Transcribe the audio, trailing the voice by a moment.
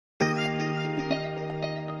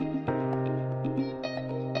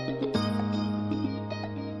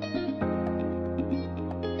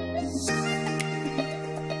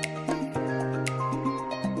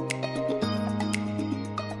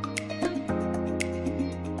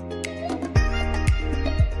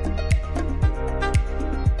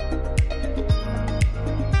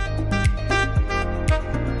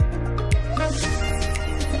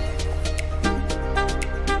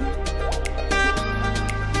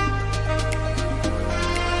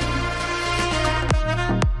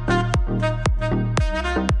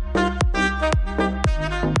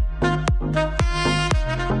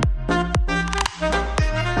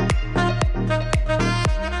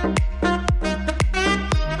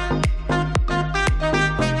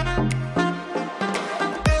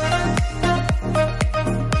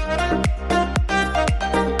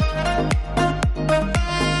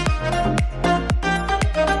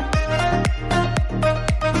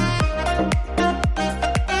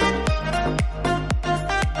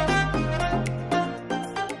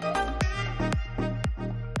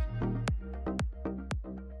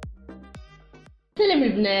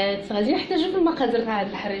البنات غادي نحتاجو في المقادير تاع هاد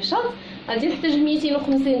الحريشات. غادي نحتاج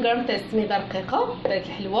 250 غرام تاع السميده رقيقه تاع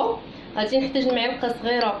الحلوه. غادي نحتاج معلقه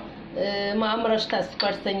صغيره معمره تاع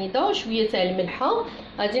السكر سنيده وشويه تاع الملحه.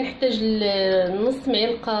 غادي نحتاج نص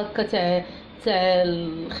معلقه هكا تاع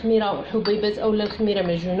الخميره حبيبات اولا الخميره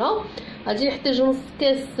معجونه. غادي نحتاج نص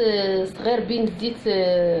كاس صغير بين الزيت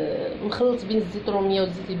مخلط بين الزيت الروميه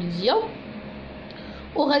والزيت البلديه.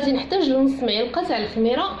 وغادي نحتاج نص معلقه تاع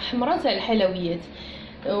الخميره حمراء تاع الحلويات.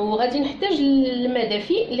 وغادي نحتاج الماء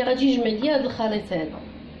دافي اللي غادي يجمع ليا هذا الخليط هذا.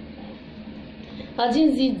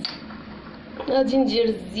 غادي ندير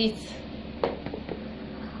الزيت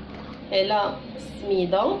على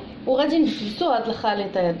السميده وغادي نبسبسو هذا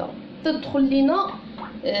الخليط هذا تدخل لينا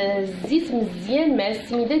الزيت مزيان مع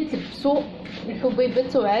السميده تلبسوا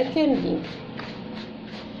الحبيبات تاعها كاملين.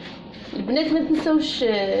 البنات ما تنساوش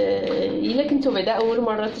الا كنتو بعدا اول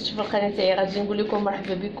مره تشوفوا القناه تاعي غادي نقول لكم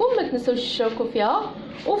مرحبا بكم. ما تنساوش تشاركوا فيها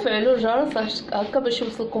وفعلوا الجرس هكا باش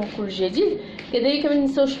يوصلكم كل جديد. كذلك ما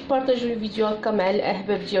تنساوش تبارطاجيو الفيديو هكا مع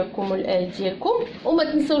الاحباب ديالكم والاهل ديالكم. وما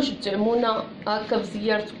تنساوش تدعمونا هكا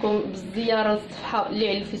بزياره الصفحه اللي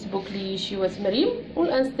على الفيسبوك اللي شهيوات مريم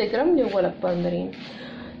والانستغرام اللي هو لابار مريم.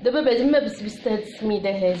 دابا بعد ما بسبست هاد السميده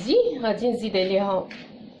هذه غادي نزيد عليها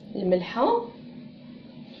الملحه.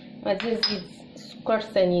 غادي نزيد السكر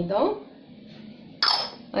سنيده.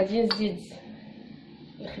 غادي نزيد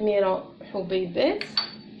الخميره حبيبات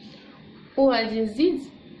وغادي نزيد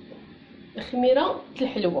الخميره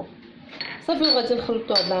الحلوه. صافي وغادي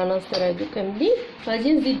نخلطوا هاد العناصر هادو كاملين.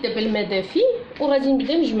 غادي نزيد دابا الماء دافي وغادي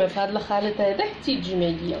نبدا نجمع في هذا الخليط هذا حتى يتجمع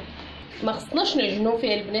ليا. ما خصناش نعجنوا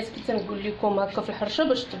فيها البنات كي تنقول لكم هكا في الحرشه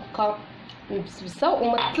باش تبقى مبسبسه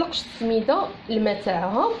وما تطلقش السميده الماء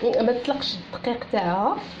تاعها ما تطلقش الدقيق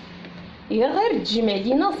تاعها. هي غير تجمع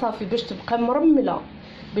لينا صافي باش تبقى مرمله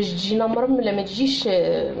باش تجينا مرمله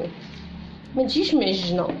ما تجيش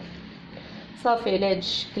معجنه. صافي على هذا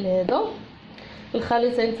الشكل هذا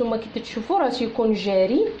الخليط هانتوما كي تشوفوا راه تيكون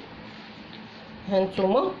جاري.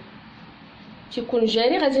 هانتوما تيكون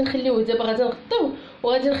جاري. غادي نخليوه دابا غادي نغطيوه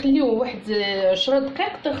وغادي نخليوه واحد 10 دقائق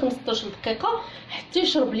حتى 15 دقيقه حتى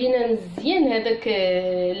يشرب لينا مزيان هذاك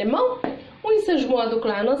الماء ونسجموا هذوك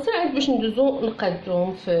العناصر عاد باش ندوزو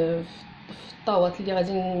نقادوهم في الطاوات اللي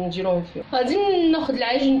غادي نديروهم فيه. غادي ناخذ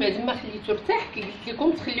العجين بعد ما خليته ارتاح كي قلت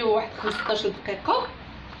لكم تخليوه واحد 15 دقيقه.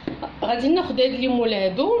 غادي ناخذ هاد الليمون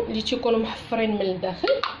هادو اللي تيكونوا محفرين من الداخل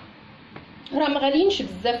راه ما غاليينش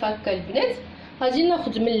بزاف هكا البنات. غادي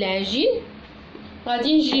ناخذ من العجين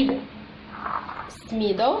غادي نجيب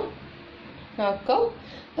السميده هكا.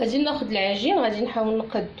 غادي ناخذ العجين غادي نحاول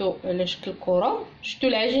نقادو على شكل كره. شفتوا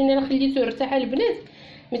العجين اللي خليته ارتاح البنات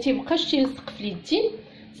ما تيبقاش تيلصق في اليدين.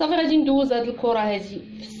 صافي غادي ندوز هاد الكره هذه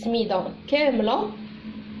في السميده كامله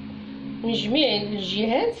من جميع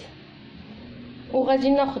الجهات وغادي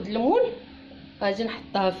ناخذ المول غادي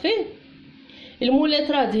نحطها فيه.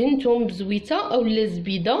 المولات راه دهنتهم بزويته اولا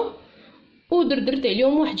زبيده ودردرت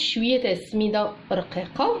عليهم واحد شويه تاع السميده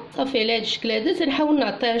رقيقه. صافي على هذا الشكل هذا تنحاول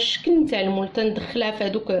نعطيها الشكل نتاع المول تندخلها في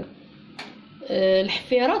هذوك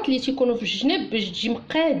الحفيرات اللي تيكونوا في الجناب باش تجي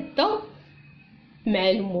مقاده مع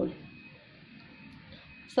المول.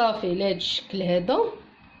 صافي على هذا الشكل هذا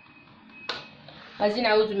غادي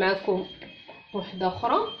نعاود معكم وحده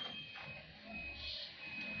اخرى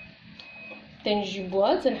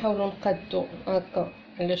تنجيبوها تنحاولوا نقادو هكا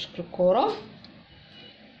على شكل كره.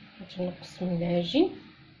 غادي نقص من العجين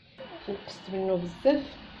نقصت منه بزاف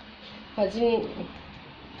غادي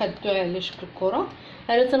نقادوها على شكل كره.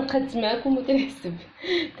 انا تنقاد معكم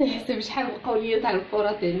وتنحسب شحال بقاو ليا تاع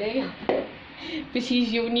الكرات هنايا باش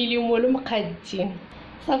يجيوني اليوم ولا مقادين.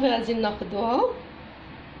 صافي غادي ناخذوها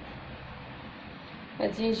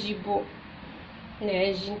غادي نجيبو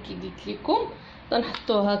العجين كي قلت لكم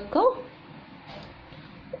تنحطوه هكا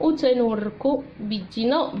وتنوركو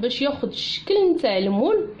بيدينا باش ياخذ الشكل نتاع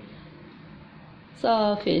المول.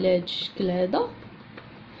 صافي على هذا الشكل هذا.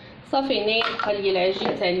 صافي هنايا بقى لي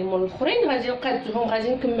العجين تاع المول الاخرين غادي نقادهم غادي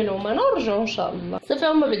نكملهم انا ونرجعوا ان شاء الله. صافي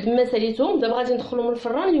هما بعد ما ساليتهم دابا غادي ندخلهم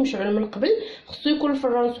للفران اللي مشعل من قبل. خصو يكون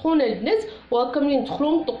الفران سخون البنات وهكا ملي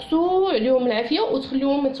ندخلوهم طقسوا عليهم العافيه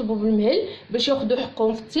وتخليوهم يطيبوا بالمهل باش ياخذوا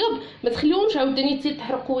حقهم في الطياب. ما تخليوهمش عاوتاني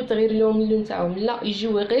تحرقوا وتغير لهم اللون تاعهم لا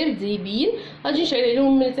يجيو غير ذايبين. غادي نشعل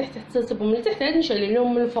عليهم من التحت حتى يطيبوا من التحت عاد نشعل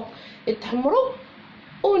عليهم من الفوق يتحمروا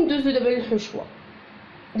وندوزو دابا للحشوه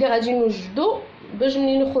اللي غادي نوجدو باش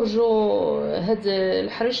ملي نخرجوا هاد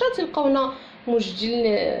الحريشات تلقاونا موجدين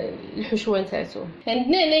الحشوه نتاعتهم.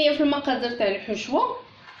 عندنا هنايا في المقادير تاع الحشوه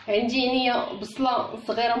عندي هنايا بصله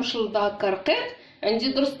صغيره مشلضه هكا رقيق.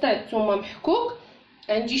 عندي درس تاع الثومه محكوك.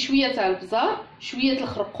 عندي شويه تاع البزار شويه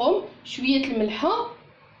الخرقوم شويه الملحه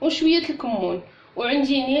وشويه الكمون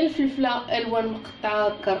وعندي هنا الفلفله الوان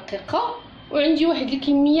مقطعه رقيقه، وعندي واحد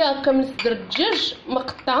الكميه هكا من صدر الدجاج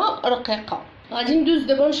مقطعه رقيقه. غادي ندوز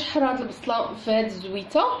دابا نشحر هاد البصله في هاد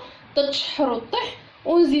الزويته تتشحر وطيح،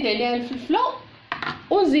 ونزيد عليها الفلفله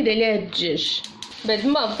ونزيد عليها الدجاج. بعد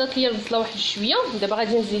ما هبطات ليا البصله واحد شويه دابا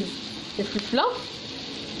غادي نزيد الفلفله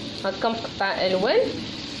هكا مقطعه الوان.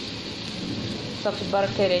 صافي بارك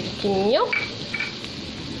الله على الكميه.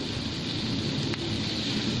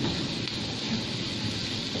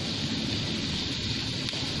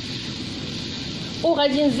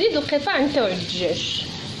 وغادي نزيد القطع نتاع الدجاج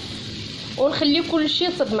ونخلي كلشي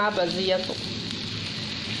يصب مع بعضياتو.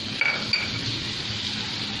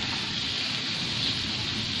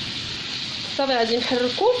 صافي غادي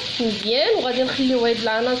نحركو مزيان وغادي نخليو هاد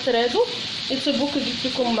العناصر هادو يصبوا كي قلت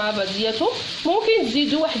لكم مع بعضياتهم. ممكن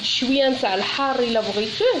تزيدوا واحد شويه نتاع الحار الا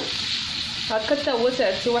بغيتوه هكا حتى هو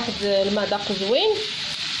تعطي واحد المذاق زوين،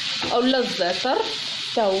 اولا الزعتر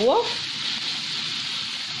حتى هو.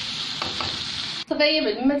 صافي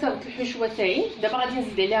بعد ما تاخذ الحشوه تاعي دابا غادي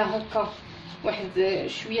نزيد عليها هكا واحد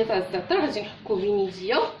شويه تاع الزعتر، غادي نحكو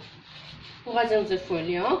فينيزيا وغادي نضيفو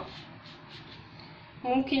عليها.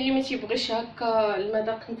 ممكن اللي ما تيبغيش هكا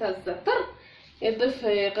المذاق نتاع الزعتر يضيف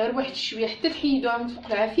غير واحد شويه حتى تحيدوها من فوق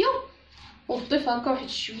العافيه وتضيف هكا واحد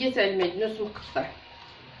شويه تاع المعدنوس مقطع.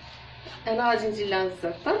 انا غادي ندير لها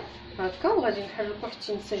الزعتر هكا وغادي نحركو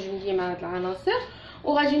حتى ينسجم لي مع هاد العناصر.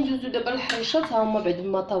 وغادي ندوزو دابا الحريشات، ها هما بعد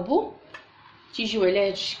ما طابو تيجيو على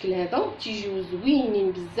هاد الشكل هذا، تيجيو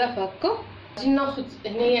زوينين بزاف هكا. غادي ناخذ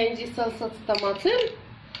هنايا عندي صلصه الطماطم،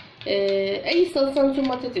 اي صلصه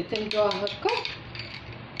نتوما تعتمدوها هكا،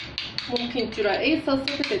 ممكن ديروها اي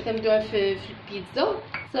صلصه تعتمدوها في البيتزا.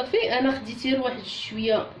 صافي انا خديت غير واحد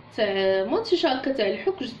شويه تاع ماتش هكا تاع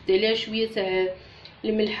الحك، زدت عليها شويه تاع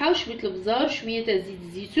الملحه وشويه البزار شويه تاع زيت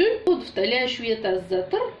الزيتون وضفت عليها شويه تاع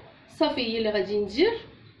الزعتر. صافي هي اللي غادي ندير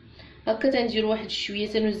هكا. تندير واحد شويه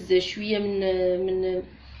تنوزع شويه من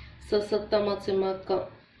صلصه الطماطم هكا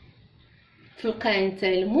في القاع نتاع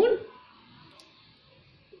المول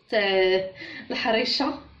تاع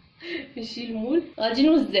الحريشه ماشي المول. غادي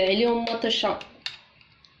نوزع عليهم مطيشه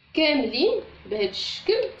كاملين بهذا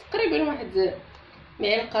الشكل، تقريبا واحد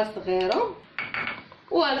معلقه صغيره.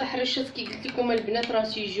 وهاد الحريشات كي قلت لكم البنات راه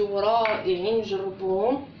تيجيو رائعين،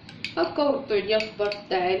 جربوهم هكا وردوا عليا الخبر في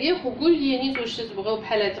التعاليق وقول لي نيت واش تبغيو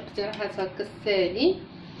بحال هاد الاقتراحات هكا السالين.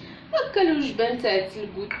 هكا الوجبه نتاع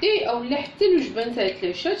الكوتي اولا حتى الوجبه نتاع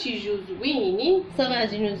العشاء تيجيو زوينين. صافي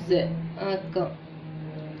غادي نوزع هكا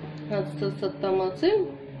هاد صلصه الطماطم،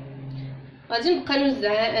 غادي نبقى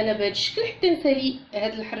نوزعها انا بهذا الشكل حتى نسالي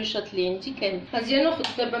هاد الحريشات اللي عندي كامل. غادي ناخذ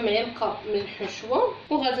دابا معلقه من الحشوه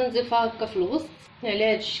وغادي نضيفها هكا في الوسط على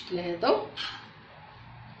هذا الشكل هذا.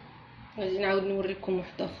 غادي نعاود نوريكم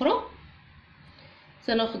واحده اخرى.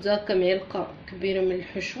 تناخذ هكا معلقه كبيره من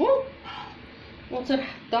الحشوه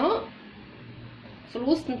وتنحطها في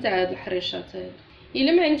الوسط نتاع هاد الحريشات هادو.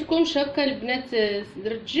 الا ما عندكمش هكا البنات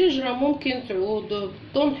صدر الدجاج راه ممكن تعوضوا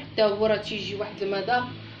بالطون حتى هو راه تيجي واحد المذاق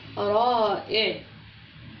رائع،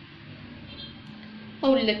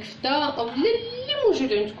 اولا كفته اولا اللي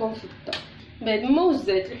موجود عندكم في الدار. بعد ما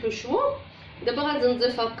وزعت الحشوه دابا غادي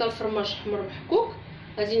نضيف هكا الفرماج حمر محكوك،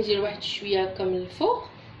 غادي ندير واحد شويه هكا من الفوق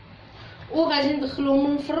وغادي ندخلوهم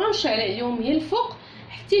من الفران نشعل عليهم هي الفوق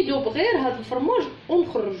حتى يذوب غير هذا الفرماج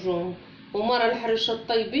ونخرجوهم. هما راه الحريشات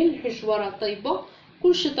طيبين، الحشوه راه طيبه،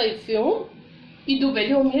 كلشي طيب فيهم، يذوب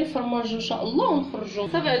عليهم هي الفرماج ان شاء الله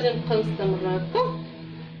ونخرجوهم. صافي غادي نبقى نستمر هكا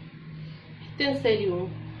حتى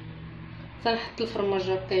نساليهم. تنحط الفرماج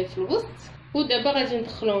هكا في الوسط ودابا غادي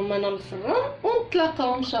ندخلوهم انا للفران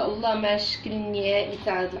ونتلاقاو ان شاء الله مع الشكل النهائي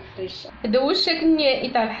تاع هاد الحريشه. هذا هو الشكل النهائي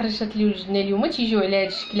تاع الحريشات اللي وجدنا اليوم. تيجيو على هذا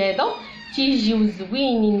الشكل هذا، تيجيو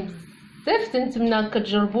زوينين بزاف. تنتمنى هكا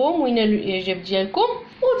تجربوهم وينالوا الاعجاب ديالكم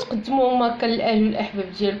وتقدموهم هكا للاهل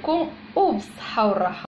والاحباب ديالكم وبالصحه والراحه.